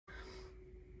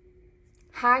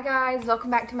Hi guys, welcome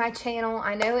back to my channel.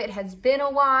 I know it has been a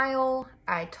while.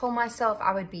 I told myself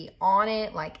I would be on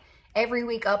it like every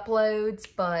week uploads,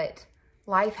 but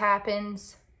life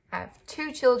happens. I have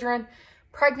 2 children,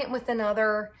 pregnant with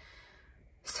another.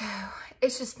 So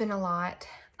it's just been a lot.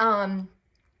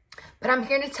 But I'm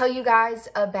here to tell you guys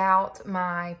about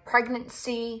my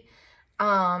pregnancy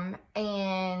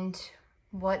and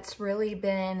what's really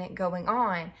been going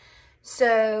on.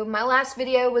 So my last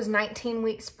video was 19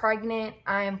 weeks pregnant.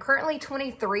 I am currently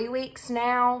 23 weeks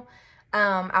now.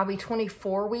 I'll be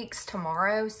 24 weeks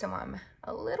tomorrow, so I'm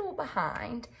a little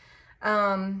behind.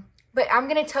 But I'm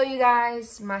gonna tell you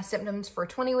guys my symptoms for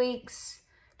 20 weeks,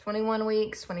 21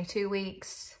 weeks, 22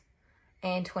 weeks,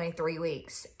 and 23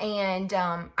 weeks. And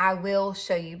I will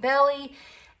show you belly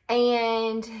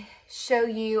and show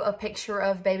you a picture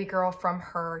of baby girl from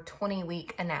her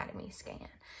 20-week anatomy scan.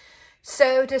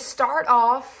 So to start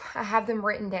off, I have them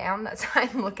written down. That's why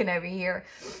I'm looking over here.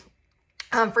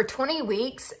 For 20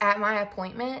 weeks at my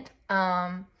appointment,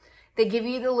 they give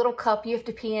you the little cup you have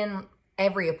to pee in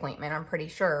every appointment, I'm pretty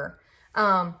sure.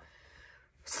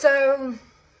 So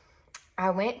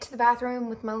I went to the bathroom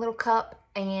with my little cup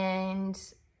and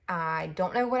I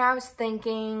don't know what I was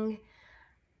thinking.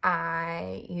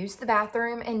 I used the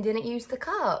bathroom and didn't use the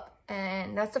cup.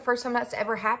 And that's the first time that's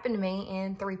ever happened to me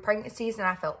in 3 pregnancies. And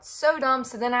I felt so dumb.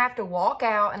 So then I have to walk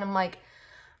out and I'm like,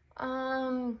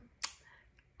 I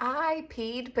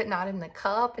peed, but not in the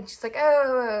cup. And she's like,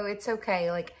 oh, it's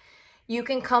okay. Like, you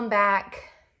can come back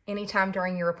anytime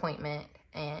during your appointment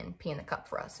and pee in the cup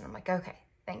for us. And I'm like, okay,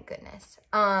 thank goodness.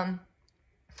 I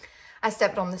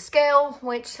stepped on the scale,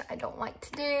 which I don't like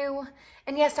to do.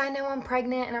 And yes, I know I'm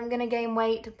pregnant and I'm going to gain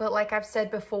weight. But like I've said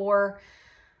before,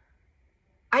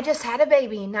 I just had a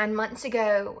baby 9 months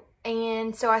ago,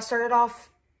 and so I started off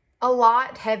a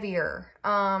lot heavier.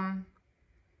 And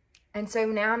so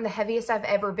now I'm the heaviest I've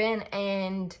ever been,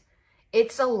 and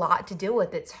it's a lot to deal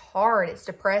with. It's hard. It's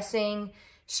depressing,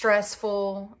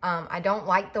 stressful. I don't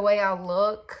like the way I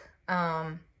look,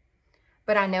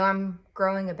 but I know I'm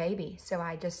growing a baby, so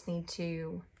I just need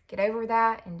to get over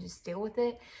that and just deal with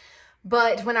it.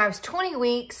 But when I was 20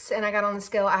 weeks and I got on the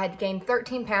scale, I had gained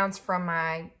 13 pounds from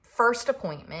my first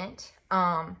appointment.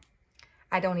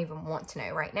 I don't even want to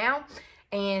know right now.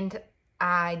 And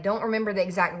I don't remember the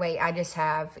exact weight. I just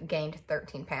have gained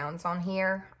 13 pounds on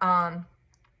here.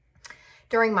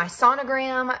 During my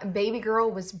sonogram, baby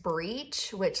girl was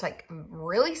breech, which like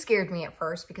really scared me at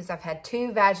first because I've had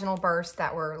 2 vaginal births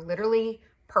that were literally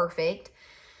perfect.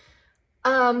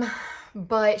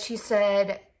 But she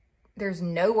said, there's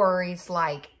no worries.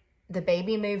 Like, the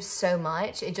baby moves so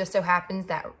much. It just so happens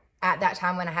that at that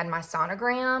time when I had my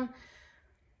sonogram,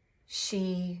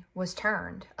 she was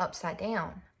turned upside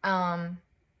down.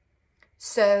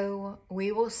 So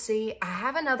we will see. I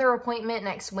have another appointment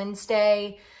next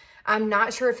Wednesday. I'm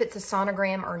not sure if it's a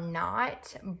sonogram or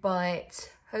not,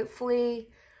 but hopefully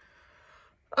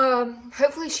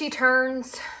she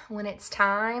turns when it's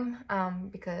time,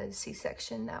 because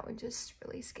C-section, that would just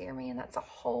really scare me. And that's a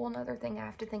whole nother thing I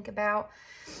have to think about.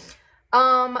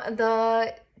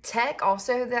 The tech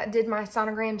also that did my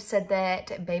sonogram said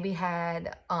that baby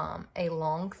had a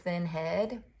long, thin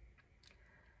head,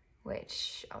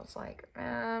 which I was like,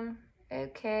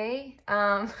 okay.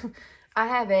 I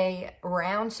have a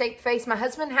round shaped face. My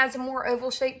husband has a more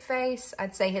oval shaped face.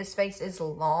 I'd say his face is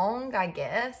long, I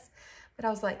guess. But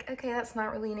I was like, okay, that's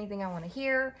not really anything I want to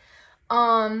hear.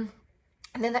 And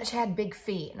then that she had big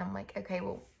feet. And I'm like, okay,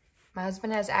 well, my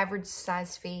husband has average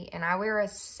size feet and I wear a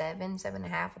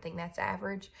 7.5. I think that's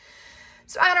average.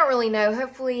 So I don't really know.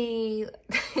 Hopefully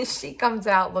she comes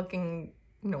out looking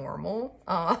normal.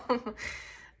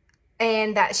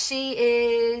 And that she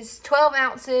is 12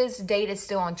 ounces. Date is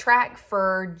still on track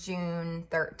for June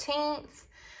 13th.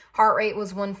 Heart rate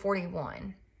was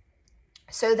 141.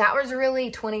 So that was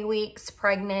really 20 weeks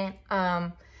pregnant.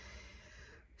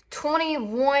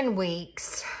 21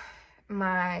 weeks,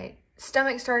 my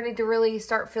stomach started to really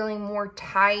start feeling more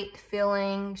tight,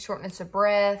 feeling shortness of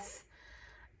breath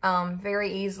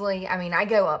very easily. I mean, I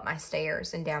go up my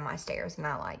stairs and down my stairs and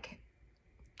I like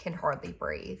can hardly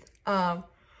breathe. My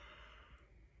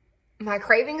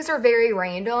cravings are very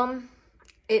random.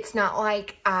 It's not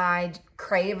like I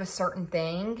crave a certain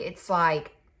thing. It's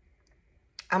like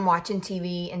I'm watching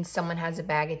TV and someone has a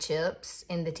bag of chips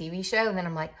in the TV show and then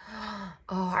I'm like,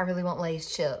 oh, I really want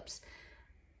Lay's chips.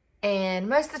 And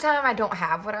most of the time I don't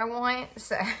have what I want,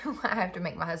 so I have to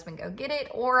make my husband go get it,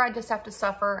 or I just have to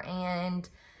suffer and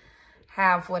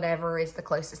have whatever is the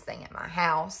closest thing at my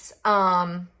house.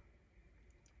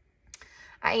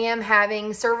 I am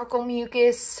having cervical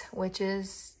mucus, which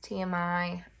is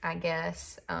TMI, I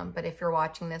guess. But if you're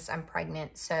watching this, I'm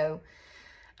pregnant. So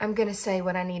I'm going to say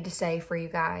what I need to say for you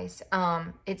guys.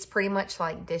 It's pretty much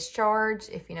like discharge,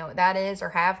 if you know what that is or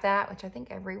have that, which I think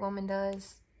every woman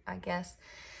does, I guess.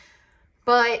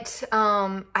 But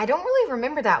I don't really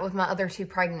remember that with my other 2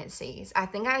 pregnancies. I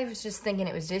think I was just thinking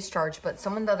it was discharge, but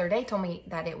someone the other day told me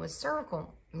that it was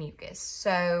cervical mucus.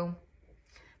 So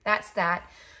that's that.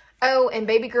 Oh, and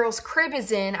baby girl's crib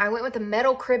is in. I went with a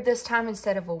metal crib this time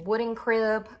instead of a wooden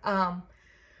crib.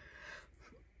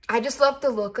 I just love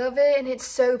the look of it, and it's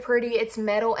so pretty. It's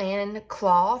metal and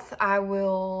cloth. I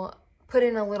will put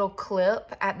in a little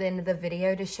clip at the end of the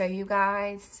video to show you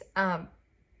guys.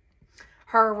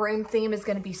 Her room theme is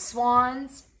going to be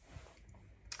swans.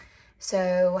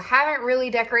 So haven't really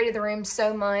decorated the room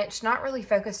so much. Not really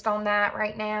focused on that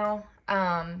right now.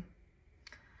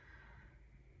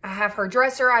 I have her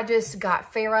dresser. I just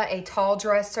got Farrah a tall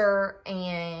dresser,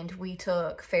 and we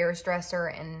took Farrah's dresser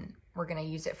and we're going to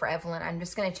use it for Evelyn. I'm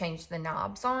just going to change the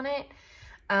knobs on it.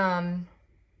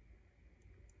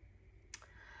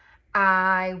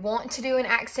 I want to do an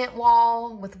accent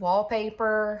wall with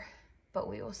wallpaper, but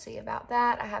we will see about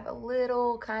that. I have a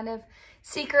little kind of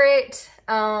secret.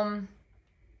 Can't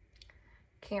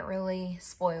really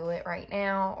spoil it right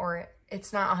now, or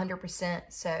it's not 100%,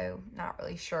 so not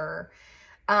really sure.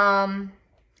 And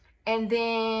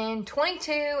then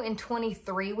 22 and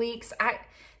 23 weeks,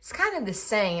 it's kind of the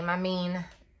same. I mean,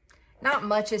 not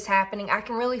much is happening. I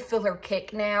can really feel her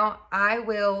kick now. I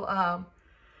will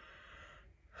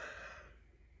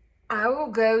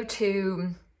go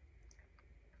to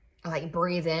like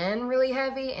breathe in really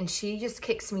heavy, and she just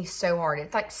kicks me so hard.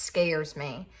 It like scares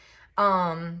me.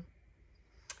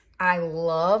 I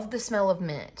love the smell of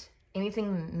mint.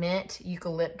 Anything mint,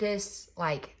 eucalyptus,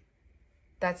 like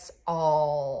that's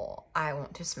all I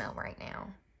want to smell right now.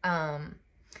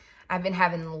 I've been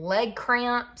having leg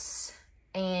cramps,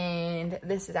 and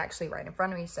this is actually right in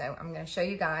front of me, so I'm going to show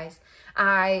you guys.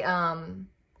 I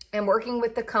am working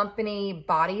with the company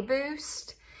Body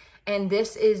Boost, and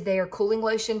this is their cooling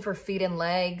lotion for feet and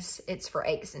legs. It's for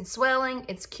aches and swelling.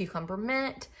 It's cucumber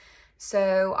mint.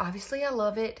 So obviously I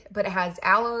love it, but it has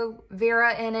aloe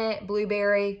vera in it,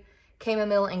 blueberry,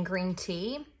 chamomile, and green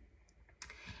tea.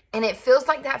 And it feels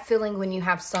like that feeling when you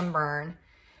have sunburn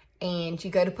and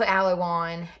you go to put aloe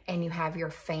on and you have your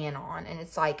fan on, and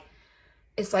it's like,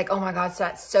 oh my God, so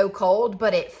that's so cold,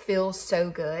 but it feels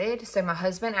so good. So my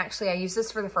husband, actually, I used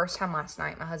this for the first time last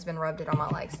night. My husband rubbed it on my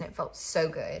legs and it felt so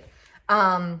good.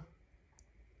 I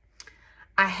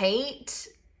hate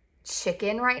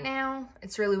chicken right now.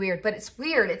 It's really weird, but it's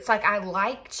weird. It's like I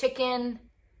like chicken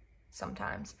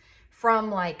sometimes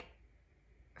from like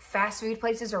fast food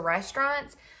places or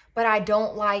restaurants, but I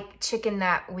don't like chicken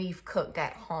that we've cooked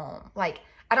at home. Like,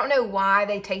 I don't know why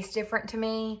they taste different to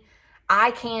me.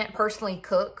 I can't personally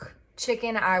cook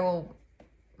chicken. I will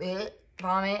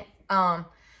vomit.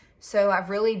 So I've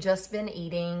really just been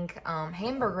eating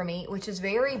hamburger meat, which is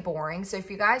very boring. So if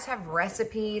you guys have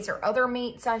recipes or other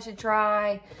meats I should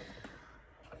try,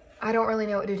 I don't really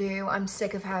know what to do. I'm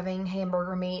sick of having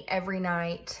hamburger meat every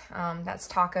night. That's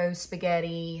tacos,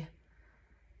 spaghetti,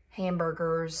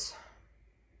 hamburgers.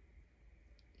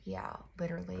 Yeah,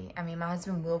 literally. I mean, my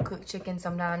husband will cook chicken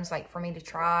sometimes, like for me to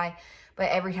try, but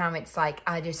every time it's like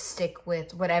I just stick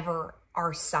with whatever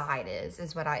our side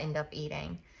is what I end up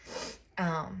eating.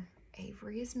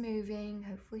 Avery is moving.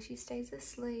 Hopefully she stays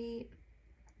asleep.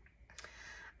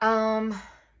 And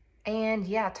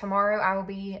yeah, tomorrow I will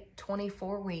be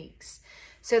 24 weeks.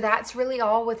 So that's really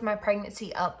all with my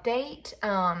pregnancy update.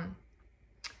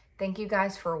 Thank you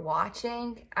guys for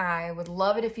watching. I would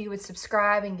love it if you would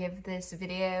subscribe and give this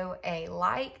video a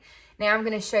like. Now I'm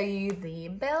going to show you the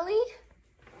belly.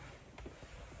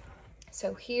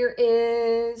 So here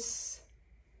is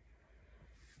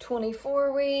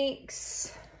 24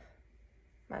 weeks.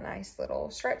 My nice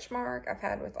little stretch mark I've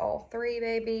had with all 3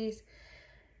 babies.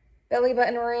 Belly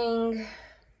button ring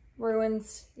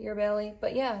ruins your belly.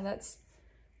 But yeah, that's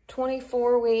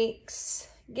 24 weeks.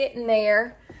 Getting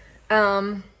there.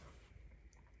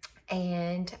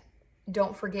 And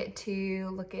don't forget to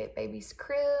look at baby's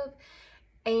crib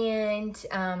and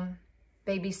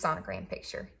baby's sonogram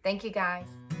picture. Thank you guys.